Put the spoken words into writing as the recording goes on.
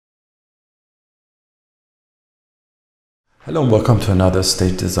Hello and welcome to another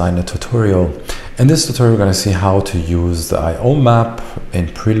StageDesigner tutorial. In this tutorial, we're going to see how to use the I/O map in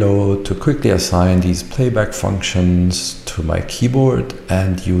Preload to quickly assign these playback functions to my keyboard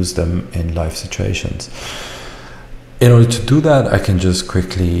and use them in live situations. In order to do that, I can just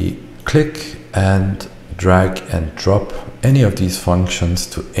quickly click and drag and drop any of these functions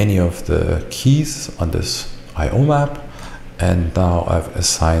to any of the keys on this I/O map. And now I've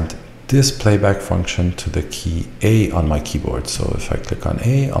assigned this playback function to the key A on my keyboard. So if I click on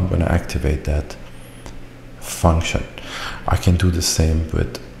A, I'm going to activate that function. I can do the same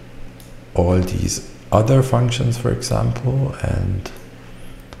with all these other functions, for example, and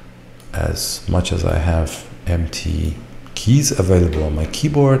as much as I have empty keys available on my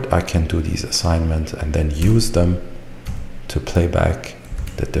keyboard, I can do these assignments and then use them to play back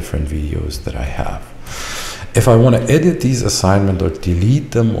the different videos that I have. If I want to edit these assignments or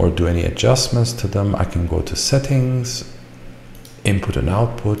delete them or do any adjustments to them, I can go to Settings, Input and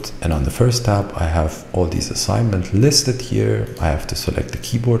Output, and on the first tab I have all these assignments listed here. I have to select the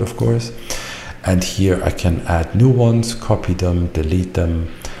keyboard, of course, and here I can add new ones, copy them, delete them,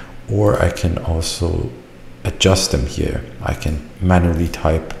 or I can also adjust them here. I can manually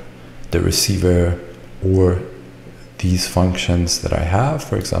type the receiver or these functions that I have.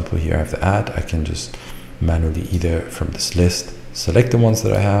 For example, here I have the add. I can just manually either from this list select the ones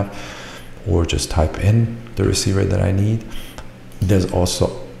that I have or just type in the receiver that I need. There's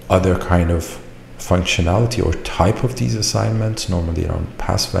also other kind of functionality or type of these assignments. Normally on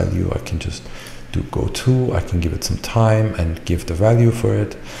pass value, I can just do go to, I can give it some time and give the value for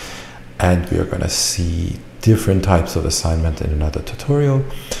it. And we are going to see different types of assignment in another tutorial.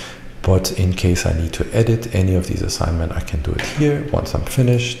 But in case I need to edit any of these assignments, I can do it here. Once I'm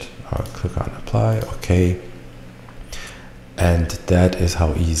finished, I'll click on apply, OK. And that is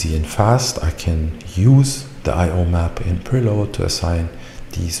how easy and fast I can use the I/O map in Preload to assign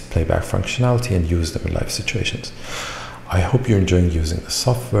these playback functionality and use them in live situations. I hope you're enjoying using the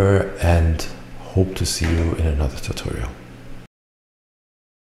software and hope to see you in another tutorial.